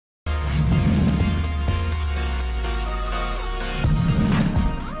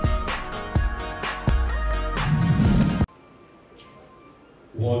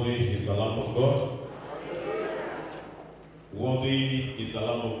Worthy is the Lamb of God. Worthy is the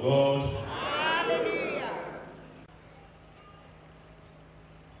Lamb of God. Hallelujah.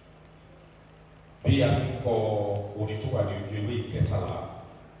 Bí a ti kọ orin tó wà ní ojú ewé ìkẹtàlá.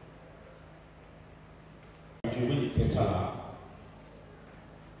 Ojú ewé ìkẹtàlá.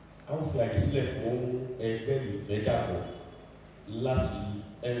 A ó fi àyè sílẹ̀ fún ẹgbẹ́ ìfẹ́dàpọ̀ láti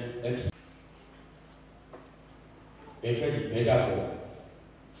MC. Ẹgbẹ́ ìfẹ́dàpọ̀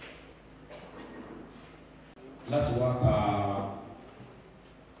láti wá ka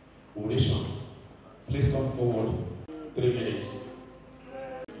oration. Please come forward. 3 minutes.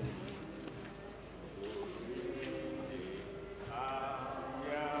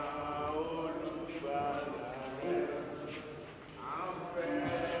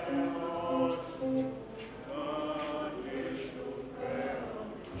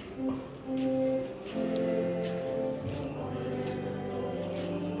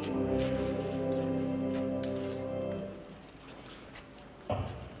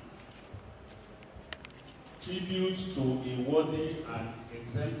 Tribute to a worthy and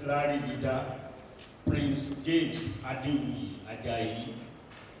exemplary leader, Prince James Adewuyi Ajayi,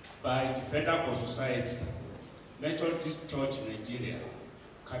 by the Federal Society, Methodist Church Nigeria,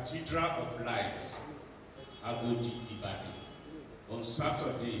 Cathedral of Light, Ajayi, Ibadan, on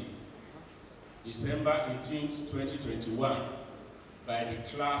Saturday, December 18, 2021, by the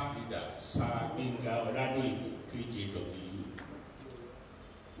class leader, Sir Adewuyi, KJW.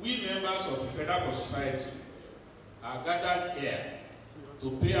 We members of the Federal Society are gathered here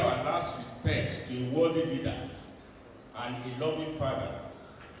to pay our last respects to a worthy leader and a loving father,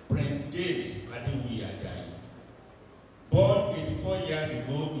 Prince James Adewuyi Ajayi. Born 84 years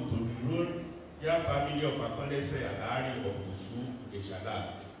ago into the royal family of Akonese Alari of Usu, Ikeshala,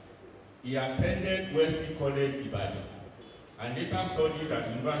 he attended Wesley College, Ibadan, and later studied at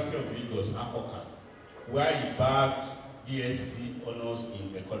the University of Lagos, Akoka, where he bagged BSc honors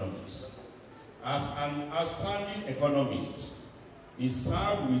in economics. As an outstanding economist, he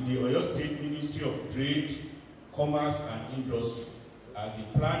served with the Oyo State Ministry of Trade, Commerce and Industry as the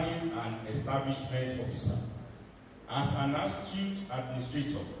Planning and Establishment Officer. As an astute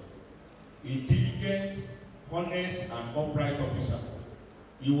administrator, a diligent, honest and upright officer,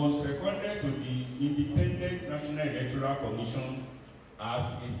 he was seconded to the Independent National Electoral Commission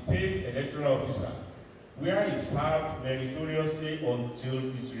as a state electoral officer, where he served meritoriously until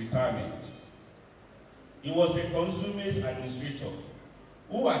his retirement. He was a consummate administrator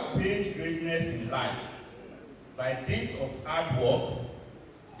who attained greatness in life by dint of hard work,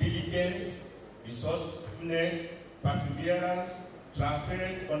 diligence, resourcefulness, perseverance,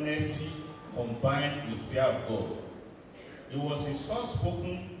 transparent honesty, combined with fear of God. He was a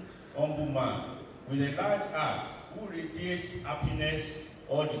soft-spoken, humble man with a large heart who radiates happiness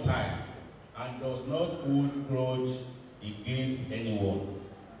all the time and does not hold grudge against anyone.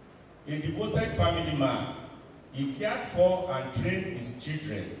 A devoted family man, he cared for and trained his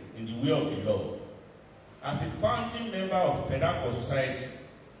children in the way of the Lord. As a founding member of Federal Society,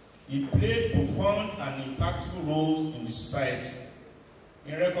 he played profound and impactful roles in the society.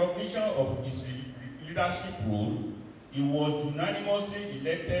 In recognition of his leadership role, he was unanimously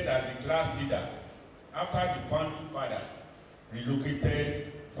elected as the class leader after the founding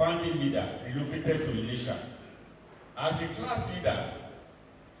leader relocated to Elisha. As a class leader,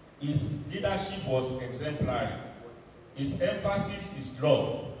 his leadership was exemplary. His emphasis is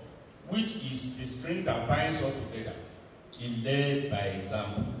love, which is the string that binds us together. He led by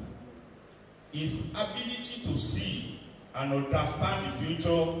example. His ability to see and understand the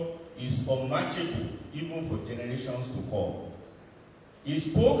future is unmatchable even for generations to come. He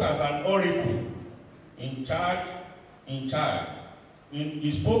spoke as an oracle in charge in his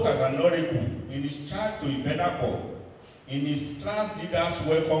charge to Ivedapo in his class leaders'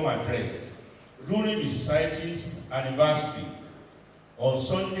 welcome address during the society's anniversary on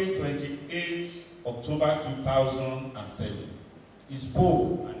Sunday, 28 October 2007. He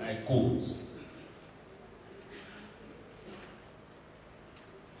spoke, and I quote,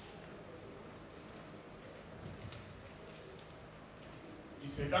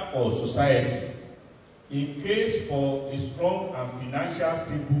 Ivedapo society, in case for a strong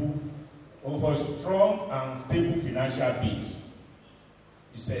and stable financial base.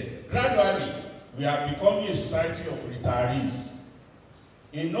 He said, gradually, we are becoming a society of retirees.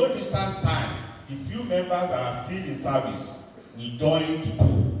 In no distant time, the few members that are still in service will join the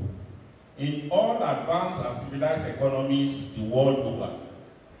pool. In all advanced and civilized economies the world over,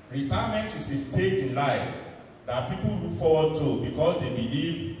 retirement is a stage in life that people look forward to because they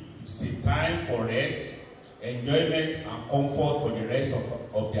believe it's a time for rest enjoyment and comfort for the rest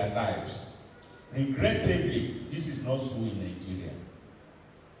of their lives. Regrettably, this is not so in Nigeria.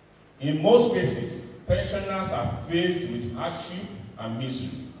 In most cases, pensioners are faced with hardship and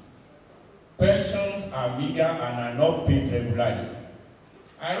misery. Pensions are meager and are not paid regularly.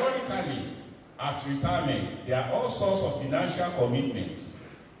 Ironically, at retirement, there are all sorts of financial commitments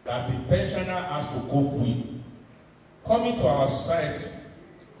that a pensioner has to cope with. Coming to our society,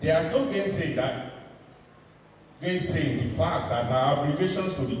 there is no gainsaying the fact that our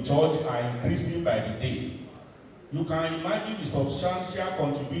obligations to the church are increasing by the day. You can imagine the substantial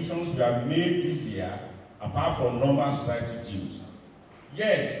contributions we have made this year apart from normal society dues.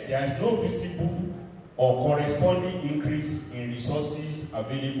 Yet, there is no visible or corresponding increase in resources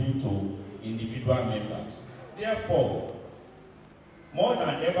available to individual members. Therefore, more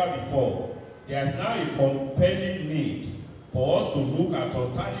than ever before, there is now a compelling need for us to look at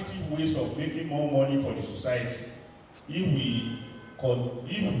alternative ways of making more money for the society if we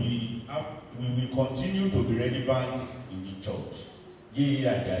will continue to be relevant in the church.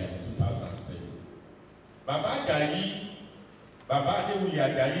 Ajayi 2007. Baba Adewuyi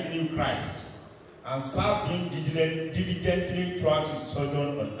Ajayi knew Christ and served him diligently throughout his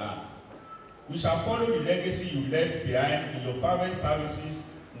sojourn on earth. We shall follow the legacy you left behind in your fervent services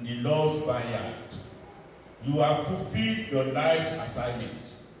in the Lord's vineyard. You have fulfilled your life's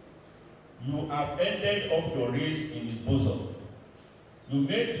assignment. You have ended up your race in his bosom. You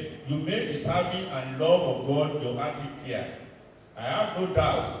made the serving and love of God your earthly care. I have no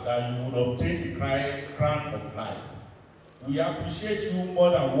doubt that you would obtain the crown of life. We appreciate you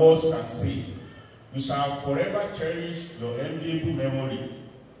more than words can say. We shall forever cherish your enviable memory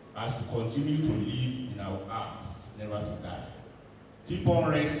as you continue to live in our hearts, never to die. Keep on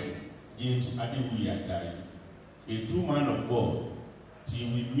resting, James Adewuyi Ajayi, a true man of God, till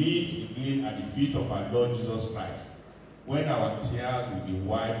we meet again at the feet of our Lord Jesus Christ, when our tears will be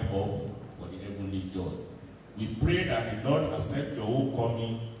wiped off for the heavenly joy. We pray that the Lord accept your whole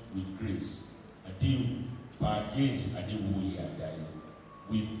coming with grace. Adieu, Pa James Adewuyi Ajayi.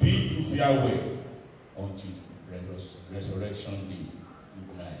 We bid you farewell until resurrection day.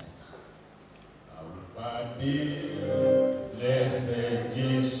 Good night. Our blessed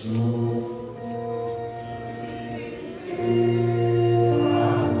Jesus.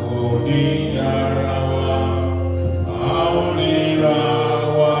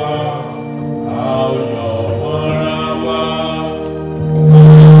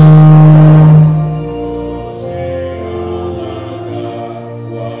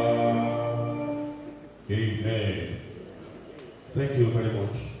 Thank you very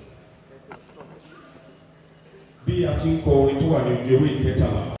much. Bí a ti ń kọ orin tó wà ní ojú ewé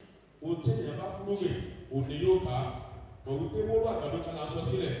ìkẹtàlá. O tí ènìyàn bá fúrúgbìn, òní yóò ká. Mọ̀ wípé wóró àgbàdo kan la sọ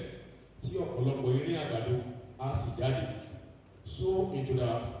sílẹ̀ tí ọ̀pọ̀lọpọ̀ eré àgbàdo á sì jáde. Sow into the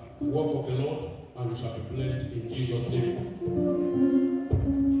work of the Lord and we shall be blessed in Jesus' name.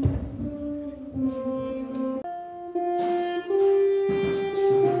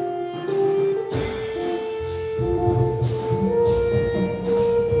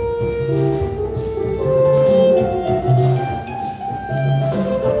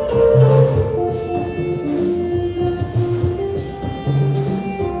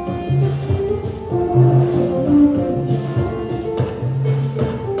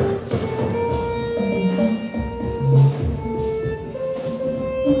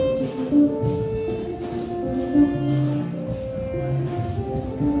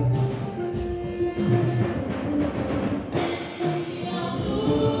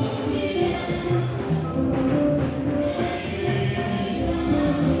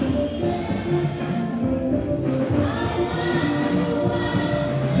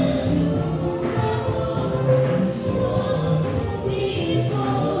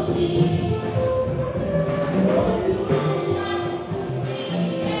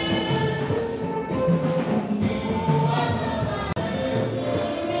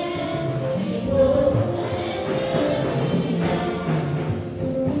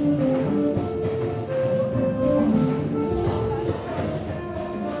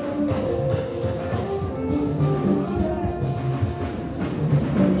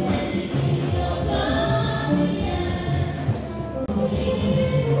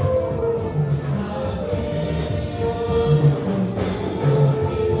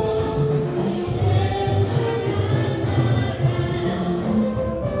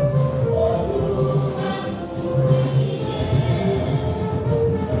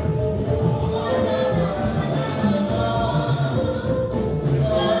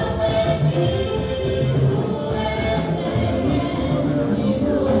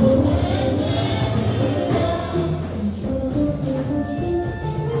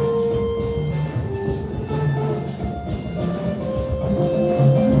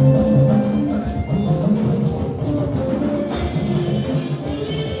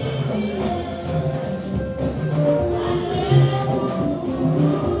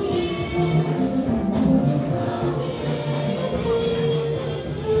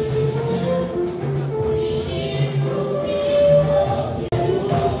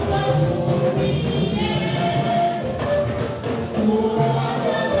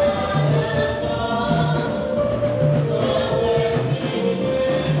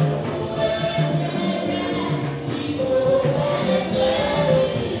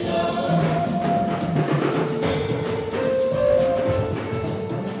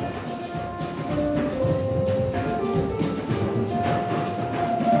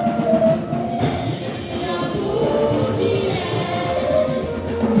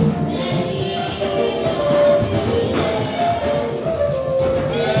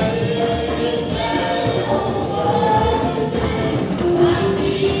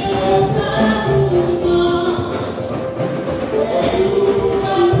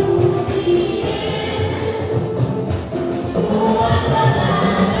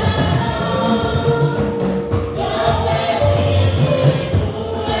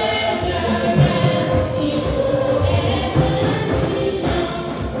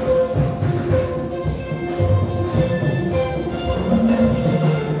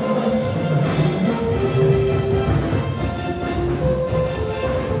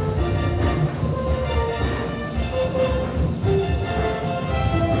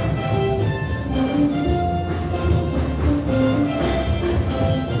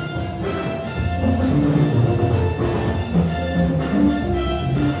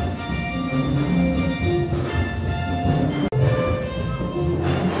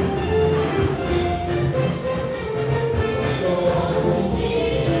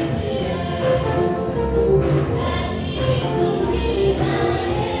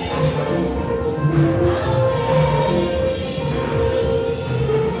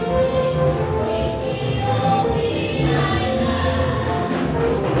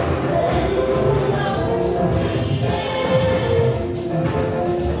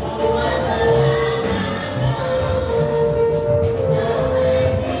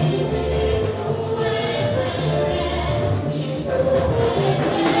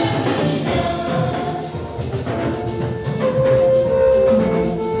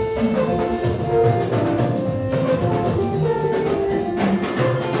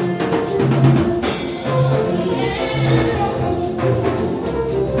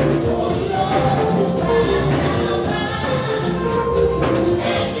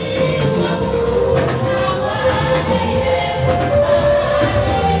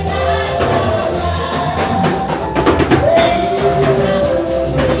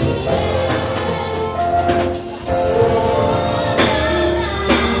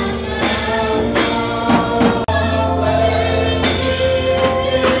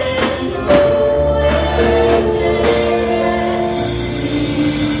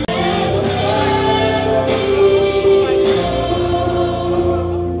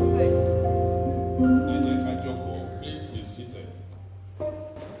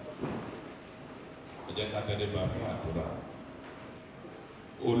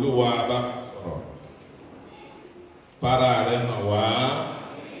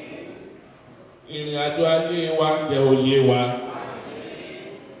 àjò ayé wa jẹ́ òye wa.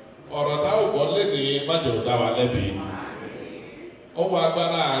 Ọ̀rọ̀ tá ò gbọ́ léde májò dá wa lẹ́bi. Ọwọ́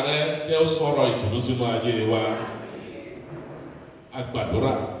agbára rẹ jẹ́ ó sọ̀rọ̀ ìtùnú sínú ayé wa.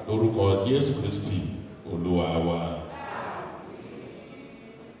 Agbàdúrà lórúkọ Jésù Kristi Olúwa wa.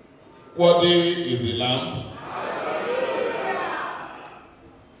 Worthy is the Lamb.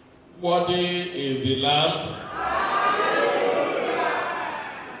 Worthy is the Lamb.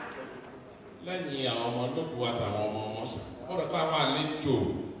 Lẹ́yìn àwọn ọmọ lókù àtàwọn ọmọ wọn sọ. Ó rẹ̀ pé àwọn àlejò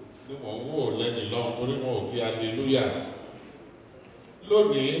ni wọ́n ń wò lẹ́yìn lọ́wọ́ torí wọn ò kí hallelujah.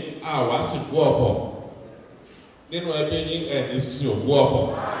 Lónìí àwa sì kú ọ̀pọ̀. Nínú ẹbí yín ẹni sí òkú ọ̀pọ̀.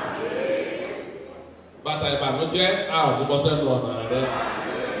 Bàtà ìbànújẹ́ a ò ní bọ́ sẹ́nu ọ̀nà rẹ.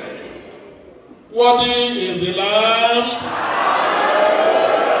 Worthy is the Lamb.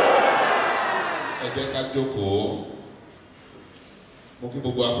 Ẹ jẹ́ ká jókòó. Mo kí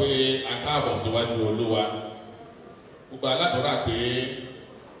gbogbo wa pé a káàbọ̀ síwájú Olúwa. Gbogbo aládùúrà pé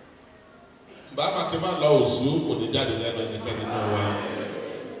bàbá kí n má lọ òṣù kò ní jáde lẹ́nu ẹnikẹ́ni náà wá.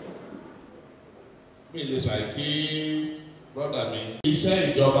 Mi lè ṣàìkí brọ́dà mi. Iṣẹ́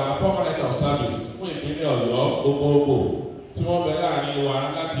ìjọba permanent of service fún ìpínlẹ̀ Ọ̀yọ́ gbogbogbò tí wọ́n bẹ láàrin wa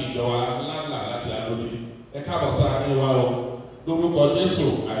láti ìjọba ńláńlá láti Adóni. Ẹ káàbọ̀ sáàrin wa o. Lórúkọ Jésù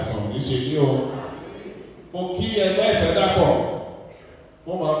àìsàn ní ṣe yí o. Mo kí ẹgbẹ́ ìfẹ́ dàpọ̀.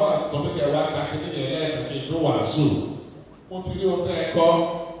 Mo máa bá tọ́míkẹ́ wá káàkiri ní ẹlẹ́ẹ̀kan kí n tó wàásù. Mo ti rí ohun tẹ́ ẹ kọ́.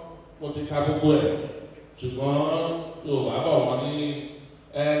 Mo ti ka gbogbo ẹ̀. Ṣùgbọ́n Yorùbá bọ̀ wọ́n ní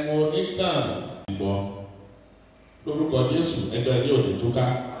ẹ̀mú onítàn. Lórúkọ Jésù ẹgbẹ́ ní òní túká.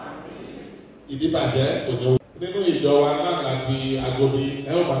 Ìdíbàjẹ́ òní owó. Nínú ìjọ wa lára ti Agodi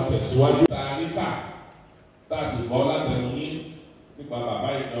ẹ ó máa tẹ̀síwájú. Ta níta tá a sì bọ́ látẹnu yín nípa bàbá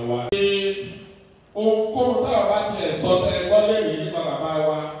ìjọ wa. Ṣé ohunkóhun tá a bá tiẹ̀ sọ tẹ́ ẹ gbọ́ lẹ́yìn nípa bàbá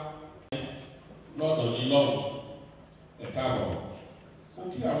wa lọ́dọ̀ ní lọ́wọ́ ẹ káàbọ̀. Ó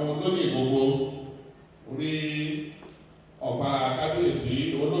kí àwọn olóyè gbogbo orí ọba kábíyèsí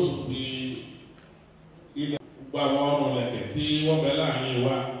olóṣù ti ilẹ̀ gbogbo àwọn ọmọ lẹ̀kẹ̀ tí wọ́n bẹ láàrin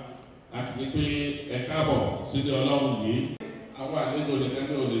wa láti ní pé ẹ káàbọ̀ sílé Ọlọ́run yìí. Àwọn àlejò lẹ̀kẹ̀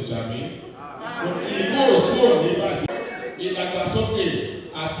ní olè ṣàmì. Ìgbó òsú òní bàjẹ́. Ìdàgbàsókè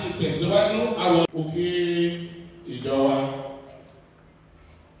àti ìtẹ̀síwájú àwọn òkè ìjọ wa.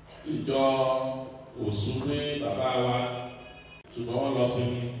 Ìjọ òsú ní bàbá wa. Ṣùgbọ́n wọ́n lọ sí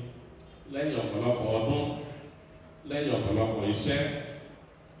mi lẹ́yìn ọ̀pọ̀lọpọ̀ ọdún lẹ́yìn ọ̀pọ̀lọpọ̀ iṣẹ́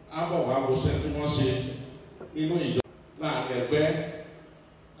ábọ̀ wá wọṣẹ́ tí wọ́n ṣe nínú ìjọ láàrin ẹgbẹ́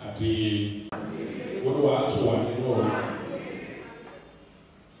àti Olúwa tó wà nínú ọ̀rọ̀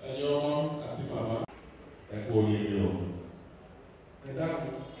ẹ̀yin ọmọ àti màmá ẹ̀kọ́ oríire o ẹ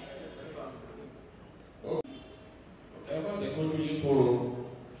dákun ẹ má jẹ́ kó lóye kóró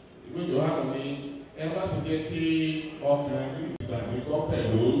ìwé Jòhánù ní ẹ má sì jẹ́ kí ọkàn yìí ìgbàgbé kọ́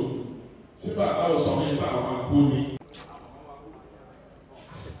pẹ̀lú tí bàbá ò sọ nípa àwọn akú ni.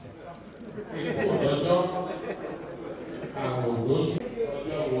 Ikú ọ̀dọ́jọ́ àwọn ògbóṣù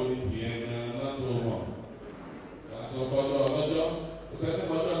ọjọ́ wo ni tiẹ̀ gan lọ́dún mọ̀. Àtọ̀kọ́dọ̀ ọlọ́jọ́ kò sẹ́ni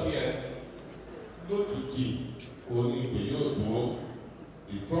lọ́jọ́ tiẹ̀ lókìkì òní ìpè yóò dùn.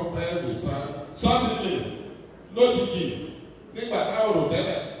 The trumpet will sound suddenly lókìkì nígbà táwọn ò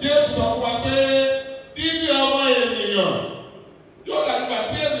tẹ́lẹ̀. Jésù sọ fún wa pé dídí ọmọ ènìyàn yóò dàgbà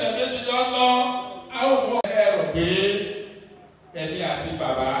tí ènìyàn méjì lọ lọ àwọn ọmọ ẹ̀rọ pé ẹni àti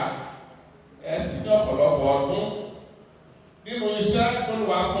bàbá ẹ sì ní ọ̀pọ̀lọpọ̀ ọdún nínú iṣẹ́ tó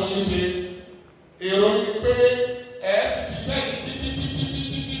wà fún yín ṣe èrò ni pé ẹ ṣiṣẹ́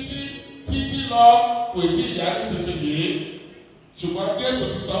títí lọ kò tí ìyá ní ṣiṣẹ́ yìí ṣùgbọ́n Jésù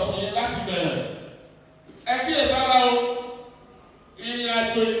ti sọ fún yín láti bẹ̀rẹ̀ ẹ kíyè sára o ìrìn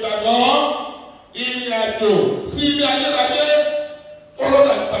àjò ìgbàgbọ́ ìrìn àjò sí ilé ayérayé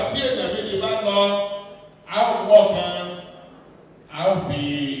olóòtú àgbà tí èèyàn méjì bá lọ àwọn ọmọ kan a ó fi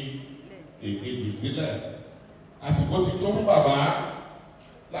èkejì sílẹ̀ àsìkò ti tó fún bàbá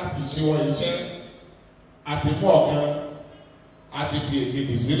láti ṣíwọ́ iṣẹ́ àti mú ọ̀kan àti fi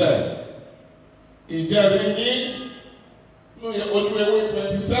èkejì sílẹ̀ ìjẹ́rìí ní ojú ewé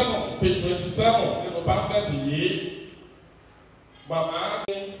 27 page 27 nínú pamphlet yìí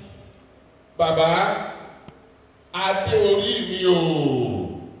bàbá adé orí mi o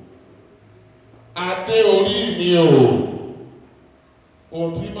adé orí mi o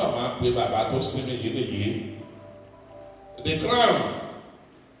ohun tí màmá pe bàbá tó sinmi yìí nìyí the crown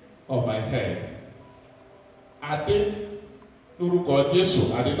of my head adé lórúkọ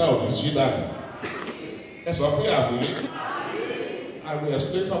Jésù adé náà ò ní sí dànù ẹ sọ pé àmì I will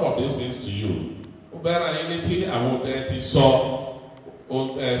explain some of these things to you ó bẹ́ẹ̀ náà yín létí àwọn ohun tẹ́ ti sọ ohun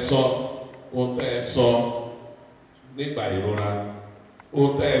tẹ́ sọ ohun tẹ́ ẹ sọ nígbà ìrora,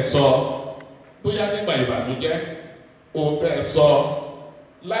 ohun tẹ́ ẹ sọ bóyá nígbà ìbànújẹ́, ohun tẹ́ ẹ sọ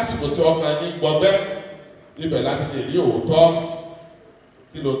lásìkò tí ọkàn yín gbọgbẹ́, ibẹ̀ láti lè rí òótọ́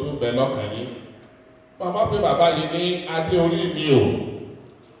kí ló tún bẹ lọ́kàn yín. Màmá pé bàbá yìí ní adé orí mi o,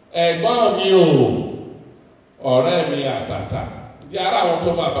 ẹ̀gbọ́n mi o, ọ̀rẹ́ mi àtàtà. Bí ara àwọn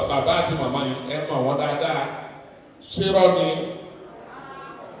tó bàbá àti màmá yìí ẹ mọ̀ wọ́n dáadáa, ṣérọ́ ni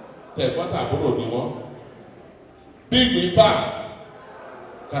tẹ̀gbọ́n tàbúrò ni wọ́n. Bí gbígbà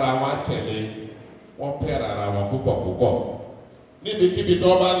kára wọn tẹ̀lé, wọ́n pẹ́ra ara wọn púpọ̀ púpọ̀. Níbikíbi tí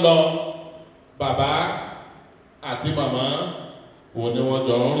wọ́n bá lọ, bàbá àti màmá wo ni wọ́n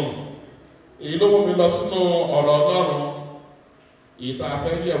jọ ń rìn. Èyí ló mú mi lọ sínú ọ̀rọ̀ Ọlọ́run. Ìta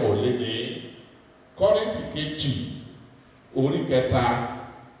fẹ́ yẹ̀wò léni Kọ́ríńtì kejì orí kẹta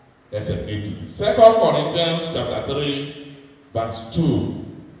ẹsẹ̀ kejì. 2 Corinthians chapter 3 verse 2.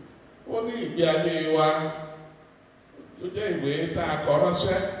 Ó ní ìgbé ayé wa tó jẹ́ ìwé tá a kọ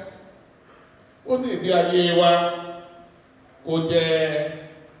ránṣẹ́. Ó ní ìgbé ayé wa ó jẹ́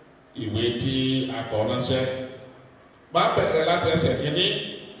ìwé tí a kọ ránṣẹ́. Máa bẹ̀rẹ̀ láti ẹsẹ̀ kìíní.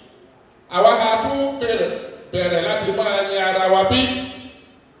 Àwa ká tún bẹ̀rẹ̀ láti máa ní ara wa bí.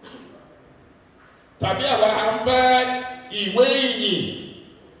 Tàbí àwa ń bẹ́ ìwé ìyìn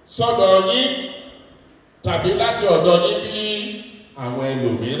sọ́dọ̀ yín tàbí láti ọ̀dọ̀ yín bí àwọn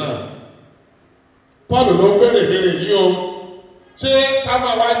ẹlòmíràn. Paul ló béèrè yìí o. Ṣé ká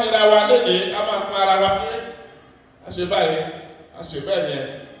máa wá nira wa léde, ká máa pọn ara wa pé a ṣe báyìí, a ṣe bẹ́ẹ̀ yẹn,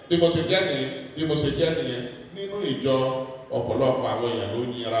 bí mo ṣe jẹ́ nìyẹn, bí mo ṣe jẹ́ nìyẹn. Nínú ìjọ ọ̀pọ̀lọpọ̀ àwọn èèyàn ló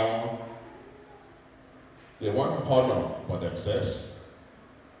yinra wọn. They want honor for themselves.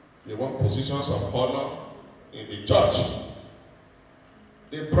 They want positions of honor in the church.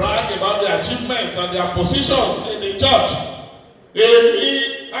 They brag about their achievements and their positions in the church.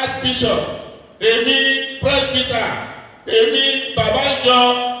 Èmi archbishop, èmi presbyter, èmi bàbá ìjọ,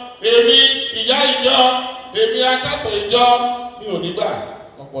 èmi ìyá ìjọ, èmi akápò ìjọ. Mi ò nígbà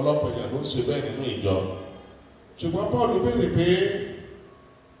ọ̀pọ̀lọpọ̀ èèyàn ló ń ṣe bẹ́ẹ̀ nínú ìjọ. Ṣùgbọ́n Paul béèrè pé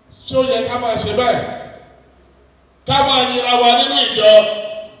ṣé ó yẹ ká máa ṣe bẹ́ẹ̀? Ká máa yinra wa nínú ìjọ,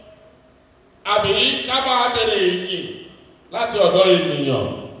 àbí ká máa bèrè ìyìn láti ọ̀dọ̀ ènìyàn.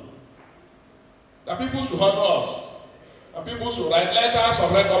 The people should honor us. The people should write letters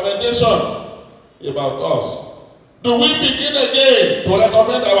of recommendation about us. Do we begin again to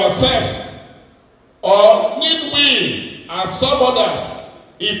recommend ourselves, or need we, as some others,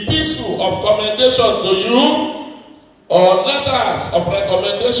 epistle of commendation to you, or letters of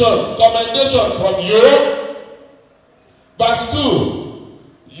commendation from you? Verse 2.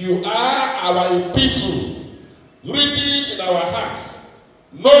 You are our epistle, written in our hearts,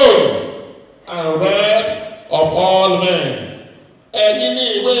 known and read of all men. Ẹ̀yin ni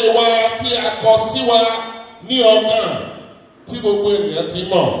ìwé wa tí a kọ sí wa ní ọkàn, tí gbogbo ènìyàn ti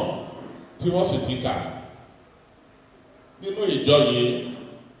mọ̀, tí wọ́n sì ti kà. Nínú ìjọ yìí,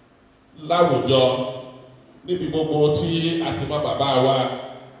 láwùjọ, níbi gbogbo tí a ti mọ̀ bàbá wa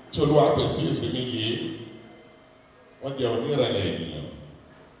tí Olúwa pèsè ìsinmi yìí, wọ́n jẹ́ onírẹ̀lẹ̀ ènìyàn.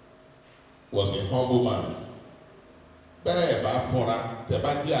 Was a humble man. Bẹ́ẹ̀ bá fúnra, tẹ́ bá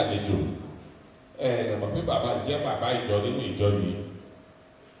jẹ́ àlejò. Lẹ̀mọ̀ pé bàbá jẹ́ bàbá ìjọ nínú ìjọ yìí.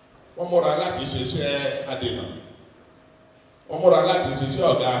 Wọ́n múra láti ṣiṣẹ́ adènà. Wọ́n múra láti ṣiṣẹ́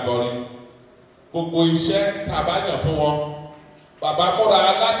ọ̀gá akọrin. Gbogbo iṣẹ́ tá a bá yàn fún wọn. Bàbá múra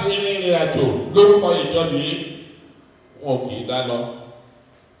láti rìnrìn àjò lórúkọ ìjọ yìí. Wọn kì í dáná.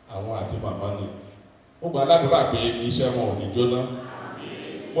 Àwọn àti màmá ni. Mo gbà ládùúrà pé iṣẹ́ wọn ò ní jóná.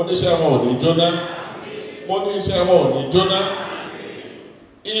 Mo ní iṣẹ́ wọn ò ní jóná. Mo ní iṣẹ́ wọn ò ní jóná.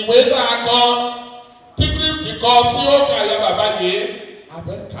 Ìwé tá a kọ tí Kristi kọ sí òkè àyà bàbá yìí,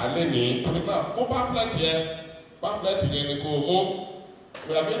 abẹ́ kálẹ̀ ní àbíkà mú pamphlet yẹn ni kò mú.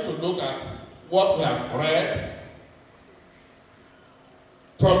 We are going to look at what we have read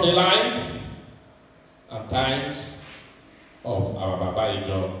from the life and times of our Baba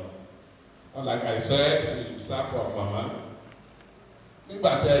Ijo. And like I said, we start from Mama.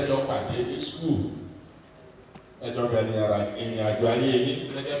 Nígbà tí ẹjọ́ pàdé ní school, ẹjọ́ bẹ̀rẹ̀ ìrìn àjò ayé ní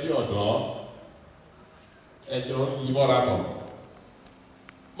gẹ́gẹ́ bí ọ̀dọ́, ẹjọ́ ìmọ̀ra bọ̀.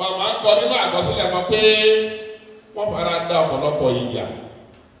 Màmá ń kọ nínú àkọsílẹ̀ mọ́ pé wọ́n fara dá ọ̀pọ̀lọpọ̀ ìyà.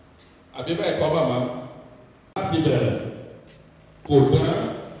 Àbí bẹ́ẹ̀ kọ́ màmá? Láti bẹ̀rẹ̀ kò dán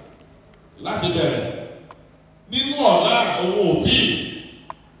láti bẹ̀rẹ̀ nínú ọ̀la òun òbí,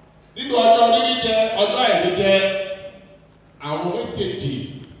 nínú ọjọ́ rírí jẹ ọjọ́ àìrí jẹ. Àwọn méjèèjì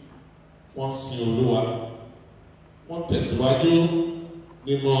wọ́n sin Olúwa, wọ́n tẹ̀síwájú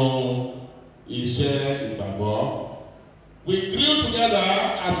nínú iṣẹ́ ìgbàgbọ́. We grew together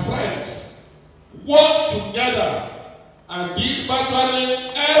as friends work together and did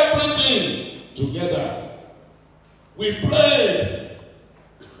virtually everything together. We prayed,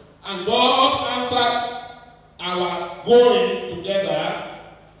 and God answered our going together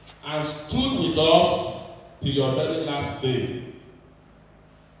and stood with us till your very last day.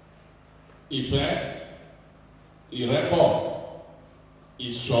 Ìfẹ́, ìrẹ́pọ̀,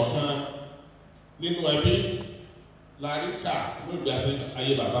 ìṣọ̀kan nínú ẹbí láríkà nígbà tí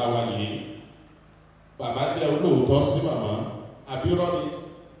ayé bàbá wa nìyí. Bàbá jẹ́ olóòótọ́ sí màmá, àbírọ́ ni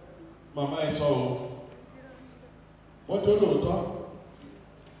màmá ẹ sọ o. Wọ́n jẹ́ olóòótọ́,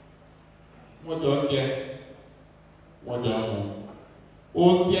 wọ́n jọ ń jẹ, wọ́n jọ ń mu.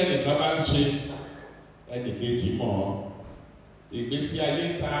 Ohun tí ẹnìkan bá ń ṣe, ẹnìkejì mọ̀ ọ́. Ìgbésí ayé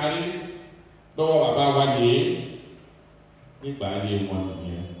taari lọ́wọ́ bàbá wa nìyí nígbà ayé wọn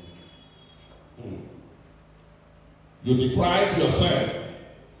nìyẹn. You deprive yourself.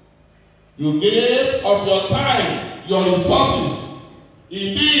 You gave of your time, your resources,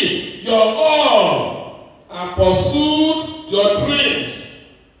 indeed your all, and pursued your dreams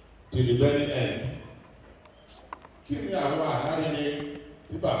till the very end. Kí ni àwọn àdáyé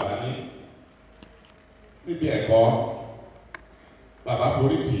tí bàbá ní níbi ẹ̀kọ́? Bàbá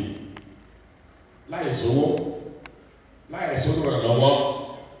polítì láì sówó, láì sówó rẹ̀ lọ́wọ́,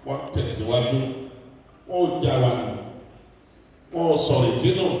 wọ́n tẹ̀síwájú, wọ́n ò jà wà nù, wọ́n ò sọ̀rọ̀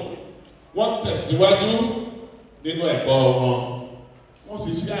ìdínú. Wọ́n tẹ̀síwájú nínú ẹ̀kọ́ wọn. Wọ́n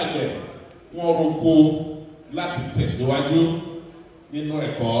sì ṣe àgbẹ̀, wọ́n roko láti tẹ̀síwájú nínú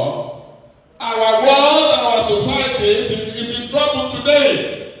ẹ̀kọ́. Our world and our society is in trouble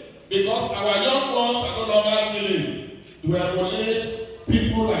today because our young ones are no longer willing to emulate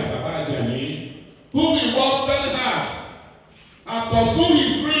people like Baba Ajayi, who will work very hard and pursue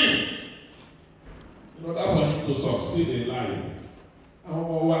his dream in order for him to succeed in life. Àwọn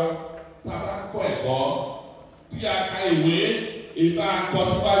ọmọ wa tàbá kọ́ ẹ̀kọ́ tí a ka ìwé ìbá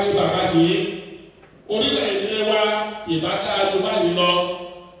kọsíwájú bàbá yìí, orílẹ̀-èdè wa ìbá dáa tó báyìí lọ.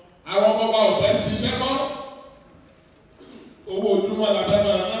 Àwọn ọmọ wa ò fẹ́ ṣiṣẹ́ mọ́, owó ojúmọ́ la fẹ́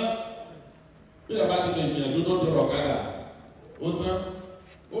máa ná. Bí bàbá ti lè gbìyànjú tó ti rọ̀ kádà, ó tán,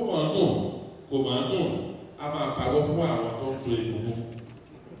 ó máa ń dùn, kò máa ń dùn, a máa pàwọ́ fún àwọn tó ń to egungun.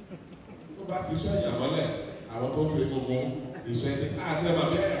 Tó bá ti sẹ́yìn àmọ́lẹ̀, àwọn tó ń to egungun ìṣẹ́ni àti ẹ̀ma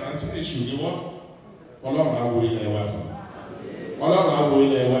bẹ́ẹ̀ ìránṣẹ́ èṣù ni wọ́n. Ọlọ́run á wo ilẹ̀ wa sàn. Ọlọ́run á wo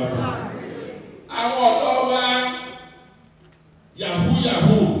ilẹ̀ wa sàn. Àwọn ọ̀dọ́ wa yahoo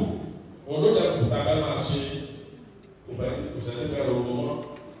yahoo olódẹ̀kùn tàbí máa ṣe kò sẹ́ni bẹ́ẹ̀ lọ́wọ́ mọ́.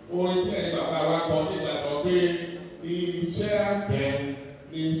 Orin tí ẹni bàbá wa kọ nígbà kan pé iṣẹ́ àgbẹ̀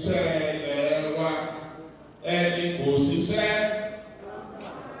iṣẹ́ ilẹ̀ wa ẹni kò ṣiṣẹ́.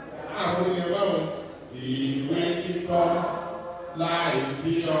 Àwọn ènìyàn báwo ìwé kíkọ́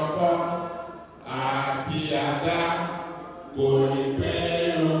láìsí ọkọ́ àti àdá kò rí pé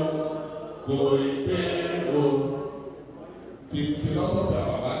o, kò rí pé o. Philosophy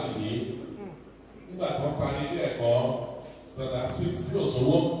bàbá nìyí nígbà tó ń parí ilé ẹ̀kọ́ standard 6 yóò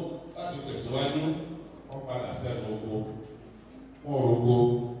sówó láti tẹ̀síwájú, wọ́n padà sẹ́nu oko, wọ́n roko,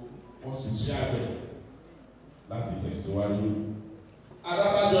 wọ́n sì ṣe àgbẹ̀ láti tẹ̀síwájú.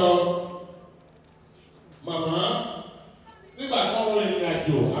 Adábájọ màmá nígbà tó ń rìn ìrìn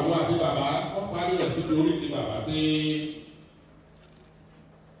àjò àwọn àti bàbá wọ́n parí rẹ̀ síbi orí ti bàbá pé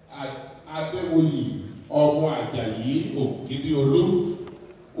Adewuyi ọmọ Ajayi òkìdí olú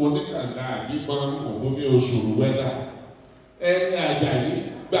oníkàǹkà àyíbọn ògúnmí oṣù wẹ́dà ẹni Ajayi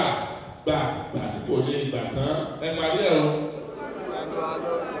gbà tí kò lè gbà tán ẹ parí ẹ o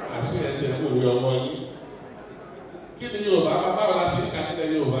àṣì ẹ̀jẹ̀ kò rí ọmọ yìí. Kí ni Yorùbá báwo la ṣe ń ka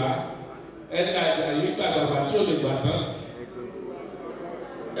nílẹ̀ Yorùbá? Ẹni Ajayi gbàgbà tí ò lè gbà tán.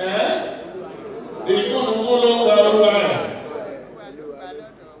 Ìkúnnùkún ló ń gba olúwa rẹ̀.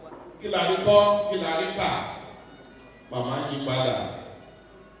 Kí la rí kọ́, kí la rí kà? Màmá yí padà.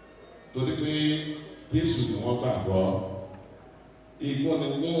 Torí pé Jésù ni wọ́n gbàgbọ́.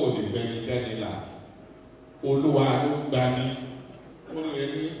 Ìkúnnùkún ò lè gbẹnikẹ́ni là. Olúwa ló ń gbani. Ó lè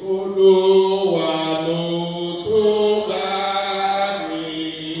ní Olúwa ló tó gbà mí.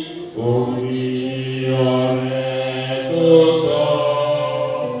 Omi ọ̀rẹ́ tó tọ́.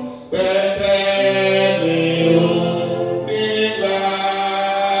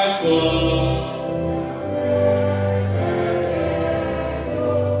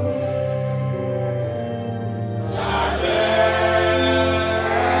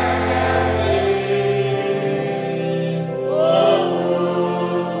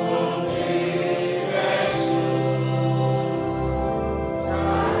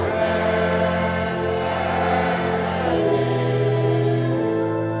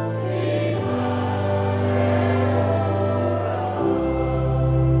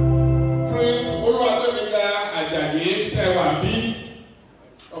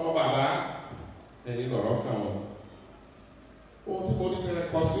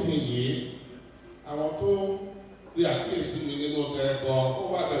 nísìnyí àwọn tó rí àkíyèsí mi nínú kẹ́kọ̀ọ́ ó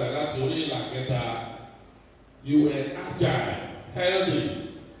wà bẹ̀rẹ̀ láti orí ìlà kẹta. You were agile, healthy,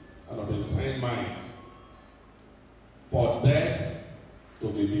 and of a sound mind. For death to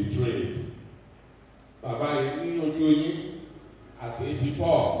be betrayed. Bàbá yìí ní ojú yín àti etí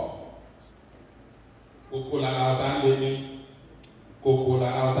pọ̀. Kókó lára ọ̀tá ń lé ní. Kókó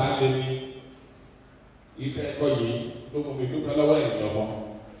lára ọ̀tá ń lé ní. Ìkẹ́kọ̀ọ́ yìí ló mú mi dúpẹ́ lọ́wọ́ ẹ̀yin ọmọ.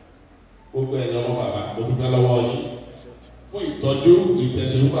 Gbogbo ẹ̀yin ọmọ bàbá mo dúpẹ́ lọ́wọ́ yín. Fún ìtọ́jú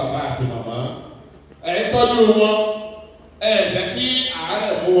ìtẹ̀síwú bàbá àti màmá. Ẹ ń tọ́jú wọn. Ẹ jẹ́ kí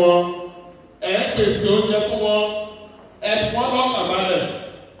àárẹ̀ mú wọn. Ẹ ń pèsè oúnjẹ fún wọn. Ẹ wọ́n lọ́kàn balẹ̀.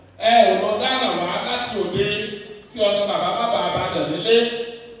 Ẹ ò lọ dáná wá láti òde kí ọ̀nà bàbá má bàa balẹ̀ nílé.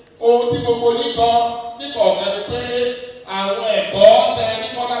 Ohun tí gbogbo yín kọ́ nípa ọ̀gá ni pé àwọn ẹ̀kọ́ tẹ ní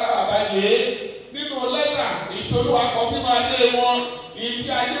kọ́ lára bàbá yìí nínú lẹ́tà ìtòlú akọsínú adé wọn ìdí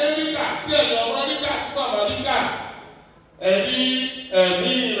ayé ríkà tí ẹ̀yìn ọmọ ríkà tí bàbá ríkà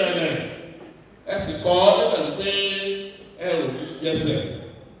ẹ̀mí ìrẹ̀lẹ̀ ẹ sì kọ́ nígbà pé ẹ ò ní yẹsẹ̀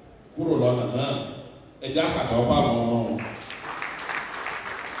kúrò lọ́nà náà ẹ̀já kàtà ọ̀fà àwọn ọmọ wọn.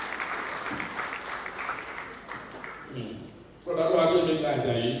 Brother Adewuyi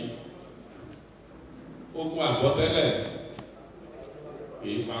Ajayi ogun àgbọ̀tẹ́lẹ̀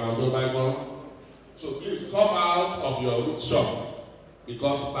èyí máa tó bá gbọ́. So please come out of your root shop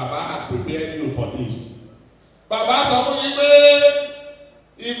because Baba had prepared you for this. Bàbá sọ fún yín pé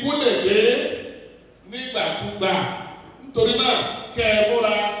ikú lè dé nígbàkúgbà nítorí náà kẹ́ ẹ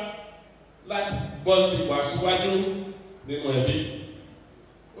múra láti bọ́ sí wá síwájú nínú ẹbí.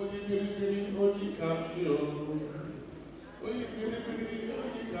 Ó yí kirikiri ó yí ká mi o. Ó yí kirikiri ó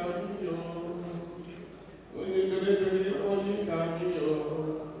yí ká mi o. Ó yí kirikiri ó yí ká mi o.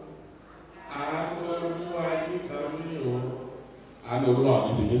 Àánú Olúwa yí ká mi o. Àánú Olúwa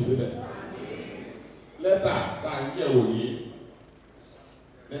ní tèmi sílẹ̀. Lẹ́tà tá à ń yẹ̀ wò yìí.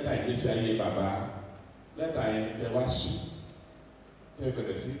 Lẹ́tà ìgbésí ayé bàbá. Lẹ́tà yẹn kẹ wá sí. Kẹ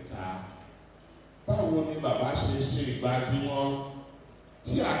bẹ̀rẹ̀ sí ká. Báwo ni bàbá ṣe ṣe ìgbà tí wọ́n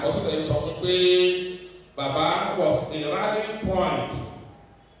tí àkọsílẹ̀ sọ pé bàbá was a rallying point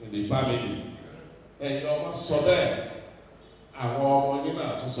in the family. Ẹ̀yin ọmọ sọ bẹ́ẹ̀. Àwọn ọmọ yín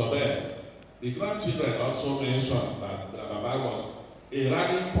náà tún sọ bẹ́ẹ̀. The grandchildren also mentioned that Baba was a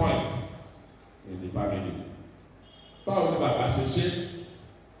rallying point in the family. Báwo ni bàbá ṣe ṣe?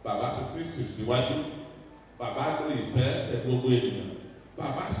 Bàbá tó Kristi síwájú. Bàbá tó ìfẹ́ gbogbo ènìyàn.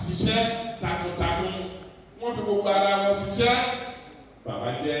 Bàbá ṣiṣẹ́ takuntakun. Wọ́n fi gbogbo ara wọn ṣiṣẹ́. Bàbá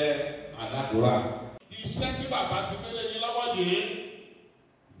jẹ́ aládùúrà. Iṣẹ́ tí bàbá ti gbélé yín lọ́wọ́ yìí.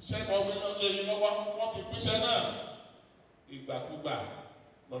 Iṣẹ́ kan gbélé yín lọ́wọ́ wọ́n ti píṣẹ́ náà. Ìgbàkúgbà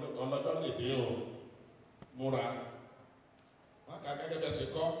ọlọ́dọ́ lè dé o. Múra. Wọ́n kà gẹ́gẹ́ bẹ́ẹ̀ ṣe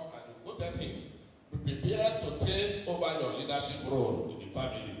kọ́ quoted him, be prepared to take over your leadership role in the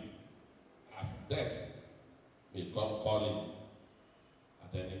family as death may come calling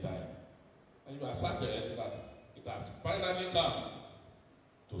at any time. And you are certain that it has finally come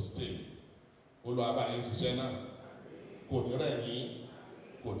to stay. Olúwa yín ṣiṣẹ́ náà, kò ní rẹ̀ yín,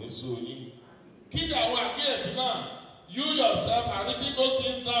 kò ní sú yín. Kí ni àwọn àkíyèsí náà? You yourself are writing those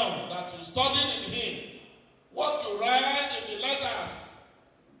things down that you studied in him. What you write in the letters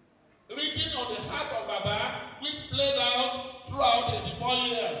written on the heart of Baba, which played out throughout the 84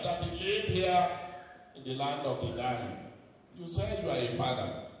 years that he lived here in the land of the dying. You said you are a father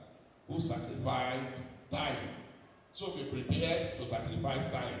who sacrificed time. So be prepared to sacrifice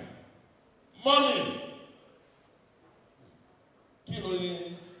time. Money.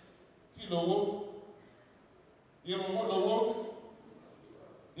 Kilo wo.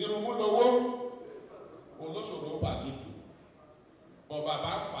 Irunmu lowo. Olóṣòro pàtútù. But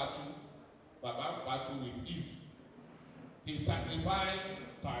Baba pàtú with ease. He sacrificed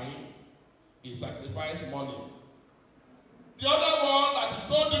time. He sacrificed money. The other one that is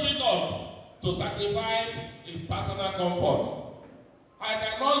so difficult to sacrifice is personal comfort. I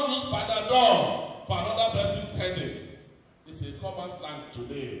cannot use Panadol for another person's headache. It's a common slang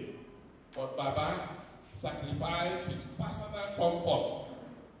today. But Baba sacrificed his personal comfort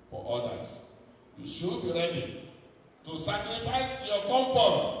for others. You should be ready to sacrifice your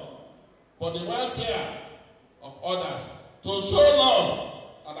comfort for the welfare of others, to show love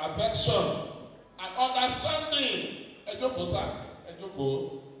and affection and understanding.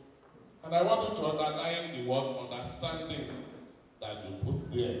 And I want you to underline the word understanding that you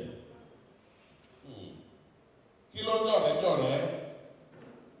put there. Kí ló jọ̀rẹ́?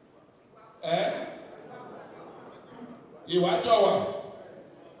 Ìwájọ́ wà.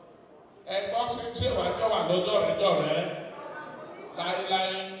 Ẹgbọ́n ṣe ìwájọ́ wà lọ́jọ́ rẹ̀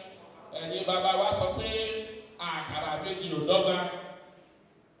láíláí. ẹ̀yin bàbá wa sọ pé àkàrà méjì ò dọ́gba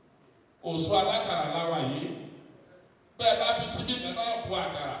òṣù alákàrà láwa yìí bẹ́ẹ̀ bá fi síbí kan náà bu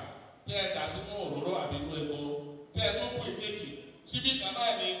àkàrà tẹ́ ẹ dà sínú òróró àbí inú epo tẹ́ ẹ tó bu ìkéèkì síbí kan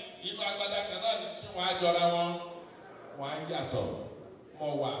náà ni inú agbada kan náà ni ṣé wọ́n á jọra wọn wọ́n á yàtọ̀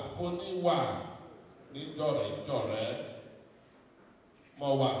mọ̀ wà fóníwà níjọ̀rẹ́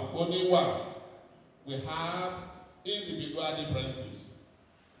mọ̀ wà fóníwà we have individual differences.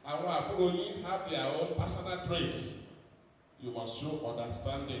 Àwọn àbúrò yín have their own personal traits. You must show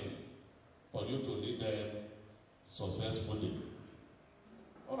understanding for you to lead them successfully.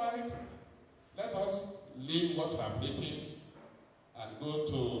 All right, let us leave what we are written and go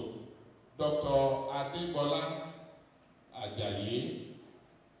to Dr. Ajayi.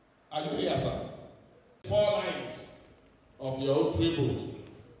 Are you here, sir? 4 lines of your own tribute.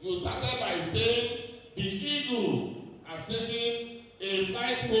 You started by saying the eagle has taken a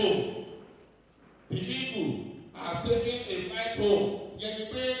flight home. The eagle has taken a flight home. Yẹni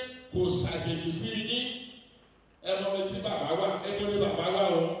pé kò ṣàjèjì sí yín. Ẹ mọ̀ pé tí bàbá wà, ẹ tó ní bàbá wà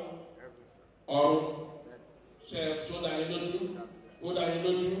o. Ọ̀run ṣe tó dá yín lójú. Ó dá yín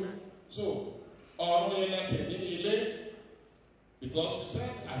lójú. So ọ̀run yẹn lẹ́pẹ̀ ní ilé. Because he said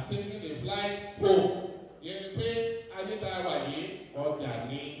has taken a flight home. Yẹni pé ayé tá a wà yìí ọjà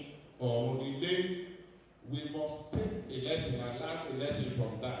ní ọ̀run ilé. We must take a lesson and learn a lesson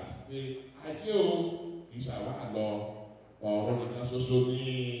from that. Ayé o ìṣàwá lọ ọ̀run nìkan ṣoṣo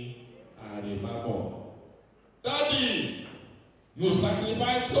ní àrèmábọ̀. Daddy, you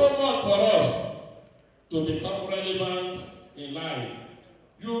sacrifice so much for us to become relevant in life.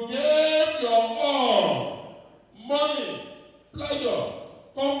 You gave your all, money, pleasure,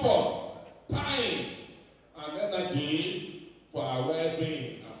 comfort, time, and energy for our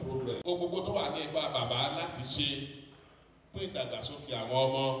well-being. Gbogbo tó wà ní ẹgbẹ́ bàbá láti ṣe fún ìdàgbàsókè àwọn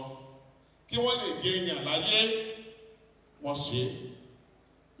ọmọ kí wọ́n lè gé èèyàn láyé wọ́n ṣe.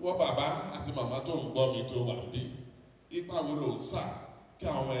 Wọ́n bàbá àti màmá tó ń gbọ́ mi tó wà bí ipa wo ló ń sà kí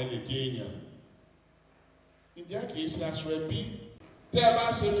àwọn ọmọ ẹ lè gé èèyàn. Ǹjẹ́ kìí ṣe aṣọ ẹbí? Tẹ́ ẹ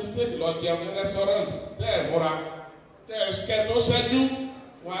bá ṣe mistake lọ jẹun ní restaurant tẹ́ ẹ múra tẹ́ ẹ kẹ́ tó ṣẹ́jú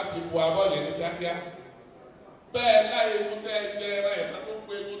wọ́n á ti bu abọ́ yẹn ní kíákíá. Bẹ́ẹ̀ láyé ikú tẹ́ ẹ jẹ ẹ̀rọ ẹ̀ka tó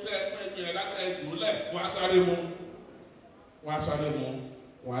pé ikú tẹ́ ẹ pé ìgbìyànjú láti ẹ jù ú lẹ̀ wọ́n á sáré mu. Wọ́n á sáré mu,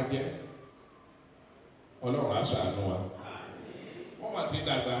 wọ́n á jẹ. Ọlọ́run á ṣàánú wa. Wọ́n mà ti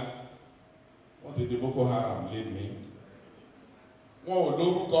dàgbà, wọ́n ti di Boko Haram lénìí. Wọn ò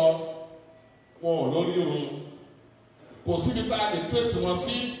lórúkọ, wọn ò lórírun. Kò síbi tá a lè trace wọn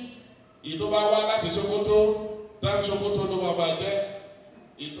sí. Ìtò bá wá láti Sokoto, dáná Sokoto ló máa máa jẹ́.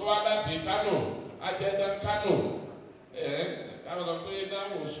 Ìtò wá láti Kano. Ajẹ́dá Kánò káwọn sọ pé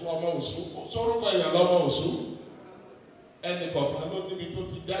dáhùn òṣù ọmọ òṣù sórúkọ èèyàn lọ́mọ òṣù ẹnì kọ̀ọ̀kan ló níbi tó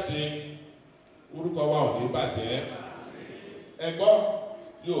ti jáde orúkọ wa ò ní bàjẹ́ ẹgbọ́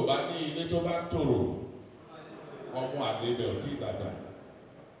Yorùbá ní ilé tó bá tòrò ọmọ àlebẹ̀ ò tí ì dàgbà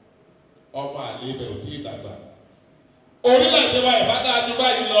ọmọ àlebẹ̀ ò tí ì dàgbà. Orílẹ̀-èdè wa ìbá dáa ju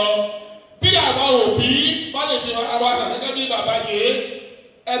báyìí lọ bí àwa òbí bá lè fi àwa hàn gẹ́gẹ́ bí bàbá yìí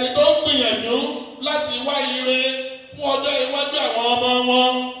ẹni tó ń gbìyànjú láti wá ire fún ọjọ́ iwájú àwọn ọmọ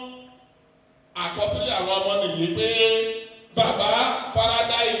wọn. Àkọsílẹ̀ àwọn ọmọ nìyí pé bàbá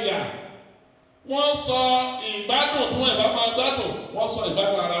farada ìyà. Wọ́n sọ ìgbádùn tí wọ́n ìbá máa gbádùn, wọ́n sọ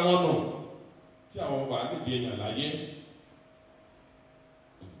ìgbádùn ara wọn nù. Kí àwọn ọmọ àdìdì èèyàn láyé.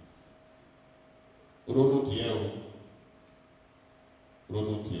 Ronú tiẹ̀ o.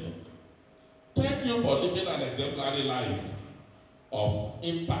 Ronú tiẹ̀. Thank you for living an exemplary life of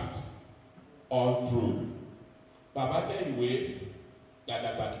impact all through. Bàbá jẹ́ ìwé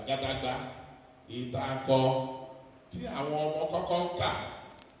gàdàgbà ìtàkọ tí àwọn ọmọ kọ́kọ́ ń kà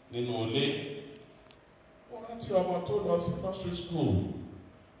nínú ilé. Wọ́n rántí ọmọ tó lọ sí nursery school.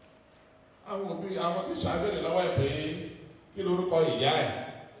 Àwọn òbí àwọn tí ṣàbẹ̀rẹ̀ lọ́wọ́ ẹ̀ pé kí lórúkọ ìyá ẹ̀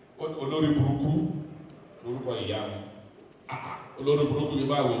olórí burúkú lórúkọ ìyá wọn. Olórí burúkú ni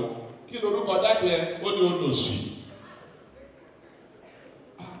báwo? Kí lórúkọ dájú ẹ? Ó ní olòṣì.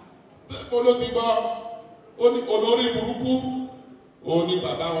 Olóòtú gbọ́ ó ní olórí burúkú ó ní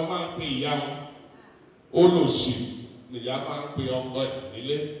bàbá wọn máa ń pe ìyá wọn olòṣì nìyá máa ń pe ọkọ ẹ̀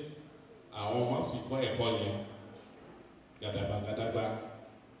nílé àwọn ọmọ sì kọ́ ẹ̀kọ́ yẹn gàdàgbà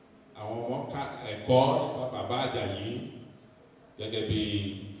àwọn ọmọ ká ẹ̀kọ́ nípa bàbá Àjàyí gẹ́gẹ́ bí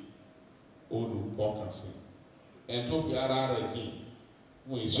olùkọ́ kan sí ẹni tó fi ara rẹ̀ jìn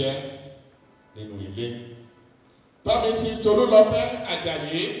fún iṣẹ́ nínú ilé. Promises Tolúlọpẹ́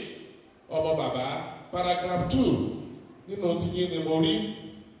Àjàyí ọmọ bàbá paragraph 2 nínú tiyín ni mo rí.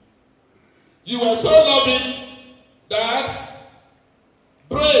 You were so loving, Dad,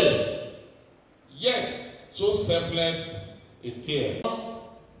 brave, so selfless in care.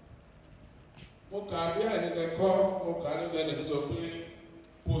 Mo kà bí àìníkẹ́kọ́, mo kà níbi ẹni tó pé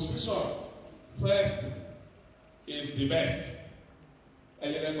position first is the best.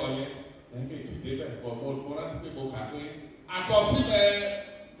 Ẹ̀yẹ́dẹ́kọ̀ yẹn, ẹ̀mí ti dé bẹ́ẹ̀ kọ́, mo rántí pé mo kà pé àkọsílẹ̀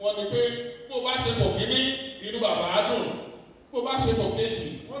wọn ni pé bó bá ṣe pò kíní inú bàbá á dùn, bó bá ṣe pò kejì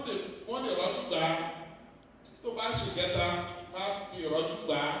wọ́n lè rọ́jú gbà á, tó bá ṣe kẹta máa fi rọ́jú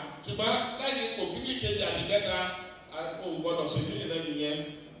gbà á, ṣùgbọ́n lẹ́yìn pò kíní kejì àti kẹta o gbọ́dọ̀ ṣe mí lẹ́yìn yẹn,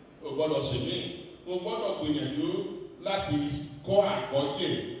 o gbọ́dọ̀ ṣe mí, o gbọ́dọ̀ gbìyànjú láti kọ́ àkọ́yè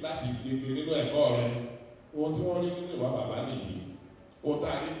láti yege nínú ẹ̀kọ́ rẹ. Ohun tí wọ́n rí nínú ìwà bàbá nìyí, ohun tá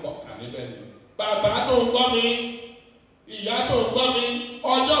a rí kọ̀ọ̀kan níbẹ̀ ni. Bàbá tó ń gbọ́ mi, ìyá tó ń gbọ́ mi,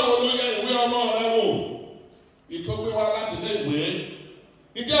 ọjọ́ wo ló yẹ ìwé ọmọ rẹ wò? Ìtòwé wa láti lé ìwé.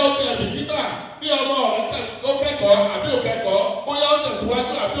 Ìjẹ́ òkè ẹ̀bìkítà bí ọmọ rẹ ó kẹ́kọ̀ọ́ àbí ó kẹ́kọ̀ọ́, bóyá ó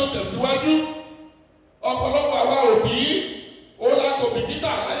tẹ̀síwájú àbí ó tẹ̀síwájú. Ọ̀pọ̀lọpọ̀ àwa òbí ó lákò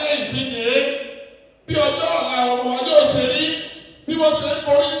bìkítà láyé ìsinyìí bí ọjọ́ ọ̀la ọmọ ọjọ́ òṣèré bí wọ́n ṣe ń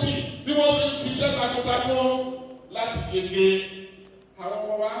forí tì bí wọ́n ṣe ń ṣiṣẹ́ takuntakun láti fi lé àwọn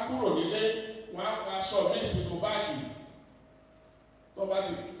ọmọ wa kúrò nílé wọn á pa aṣọ ní ìsìnkú báàgì tó bá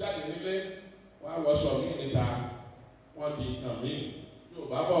ti jáde nílé wọn á wọṣọ ní níta wọn di nǹkan míì yóò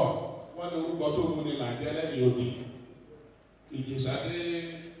bá bọ̀ wọn ní orúkọ tó mú ni làjẹ́ lẹ́yìn odi ìjẹsàdé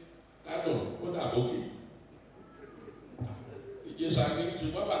kátó ó dàbókè ìjẹsàdé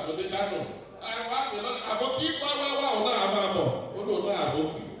ṣùgbọ́n bàtọ́ dé kátó àbókí wáwáwá ọ̀nà àmàbọ̀ olóòtú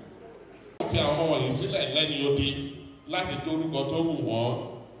àbókí. Wọ́n fi àwọn ọmọ wọ̀nyí sílẹ̀ lẹ́yìn odi láti torúkọ tó wù wọ́n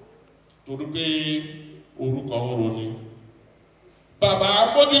torí pé orúkọ wọn roni. Bàbá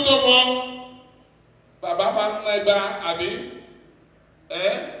mójútó wọn, bàbá máa ń nẹgbà àbí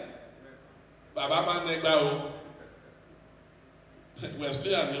bàbá máa ń nẹgbà o.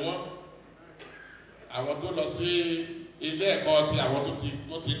 Wesleyan ni wọ́n, àwọn tó lọ sí ilé ẹ̀kọ́ ti àwọn tó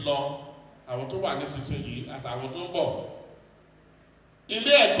ti lọ, àwọn tó wà nísinsìnyí àtàwọn tó ń bọ̀.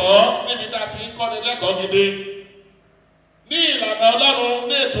 Ilé ẹ̀kọ́ níbi tá a ti ń kọ́ni lẹ́kọ̀ọ́ gidi ní ìlànà Ọlọ́run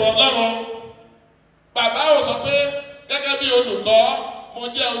ní ètò Ọlọ́run. Bàbá ò sọ pé gẹ́gẹ́ bí olùkọ́ mo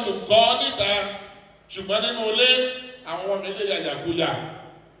jẹ́ olùkọ́ níta ṣùgbọ́n nínú ilé àwọn ọmọ ilé yàyàkuyà.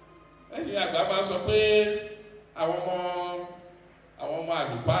 Ẹ̀yin àgbà máa sọ pé àwọn ọmọ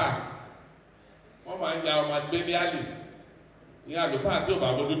àlùfáà wọ́n máa ń ya ọmọ agbélé àlè ní àlùfáà tí ò bá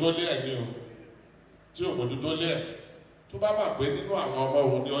bójútó lé ẹ̀ ní o tí ò bójútó lé ẹ̀ tó bá mà pé nínú àwọn ọmọ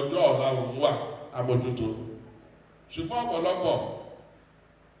òun ní ọjọ́ ọ̀la òun wà àmójútó. Ṣùgbọ́n ọ̀pọ̀lọpọ̀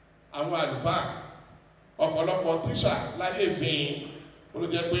àwọn àlùfáà ọ̀pọ̀lọpọ̀ tíṣà láyé ìsìn ó ló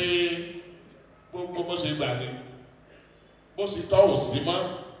jẹ́ pé gbogbo bó ṣe gbà ní bó ṣe tọ́ ò sí mọ́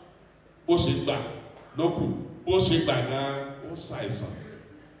bó ṣe gbà lókù bó ṣe gbà gan ó ṣàìsàn.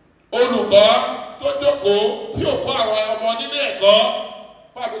 Olùkọ́ tó jókòó tí ò kọ́ àwọn ọmọ nílé ẹ̀kọ́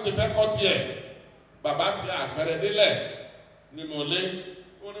báwo ṣe fẹ́ kọ́ tiẹ̀ bàbá fi àpẹẹrẹ délẹ̀ nínú ilé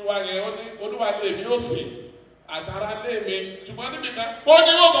oníwàlẹ̀ mi ó sì àtàrà lé mi ṣùgbọ́n níbi kan ó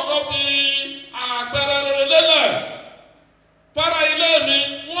ní wọ́n kọ́kọ́ fi àpẹẹrẹ rere lélẹ̀ fara ilé mi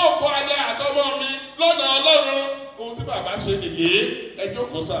wọ́n kọ́ ayé àtọmọ mi lọ́nà Ọlọ́run. Ohun tí bàbá ṣe nìyí ẹ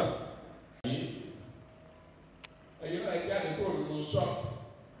jókòó sà. Ẹ̀yin náà jáde kúrò nínú ṣọ́ọ̀kì.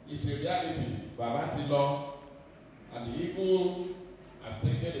 It's a reality. Bàbá ti lọ and the eagle has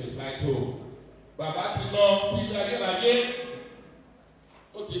taken a flight home. Bàbá ti lọ sí ilé ayérayé.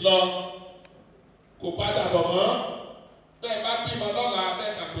 Ó ti lọ kò padà bọ̀ mọ́. Bẹ́ẹ̀ bá bímọ lọ́la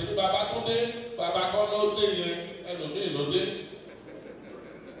bẹ́ẹ̀ kà pé ní bàbá tó dé. Bàbá kọ́ ló dé yẹn ẹlòmíì ló dé.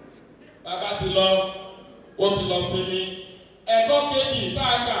 Bàbá ti lọ ó ti lọ sinmi. Ẹ̀kọ́ kejì tá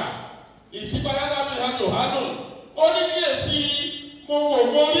a kà ìṣípayá mi hàn Jòhánù. Ó ní kíyèsí mo wò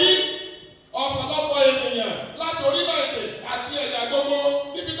mo rí ọ̀pọ̀lọpọ̀ ènìyàn láti orílẹ̀-èdè àti ẹ̀yà gbogbo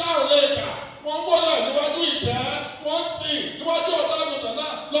níbi táwọn lè kà wọ́n ń wọ́lẹ̀ níwájú ìtẹ́ wọ́n sìn níwájú ọ̀dọ́ àgùntàn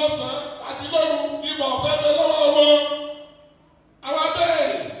náà lọ́sàn-án àti lóru ìmọ̀ ọ̀pẹ́pẹ́ lọ́wọ́ wọn. Àwọn abẹ́rẹ́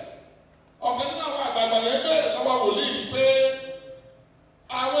ọ̀kan nínú àwọn àgbààgbà yẹn bẹ̀rẹ̀ lọ́wọ́ wòlíì pé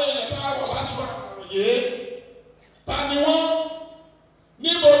àwọn èèyàn tá a wọ̀ láṣọ àròyé ta ni wọ́n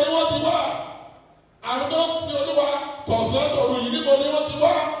níbo ni wọ́n ti wá àwọn tó ń sin Olúwa tọ̀sán tòru yìí níbo ni wọ́n ti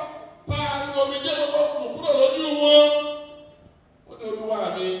wá ta ni omi jẹ́ gbogbo kù kúrò lójú wọn. Ó ní Olúwa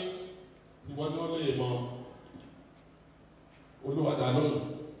mi ìwọ ni ó lè mọ Olúwa dá lóhùn.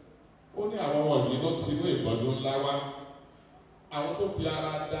 Ó ní àwọn wọ̀nyí ló ti inú ìbọ̀dù ńlá wá àwọn tó fi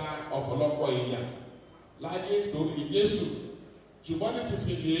ara da ọ̀pọ̀lọpọ̀ èèyàn láyé lórí Jésù ṣùgbọ́n ní ti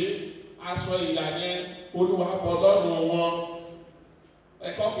sìnkè aṣọ ìyà yẹn Olúwa bọ́ lọ́rùn wọn.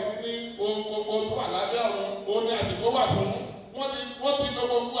 Ẹ̀kọ́ kìíní ní ohun gbogbo tó wà lábẹ́ ọ̀run ó ní àsìkò wà fún wọ́n ti lọ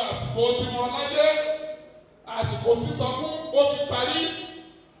gbogbo àsìkò tí wọ́n láyé àsìkò sísọkún ó ti parí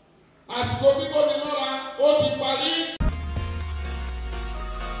àsìkò kíkó nínú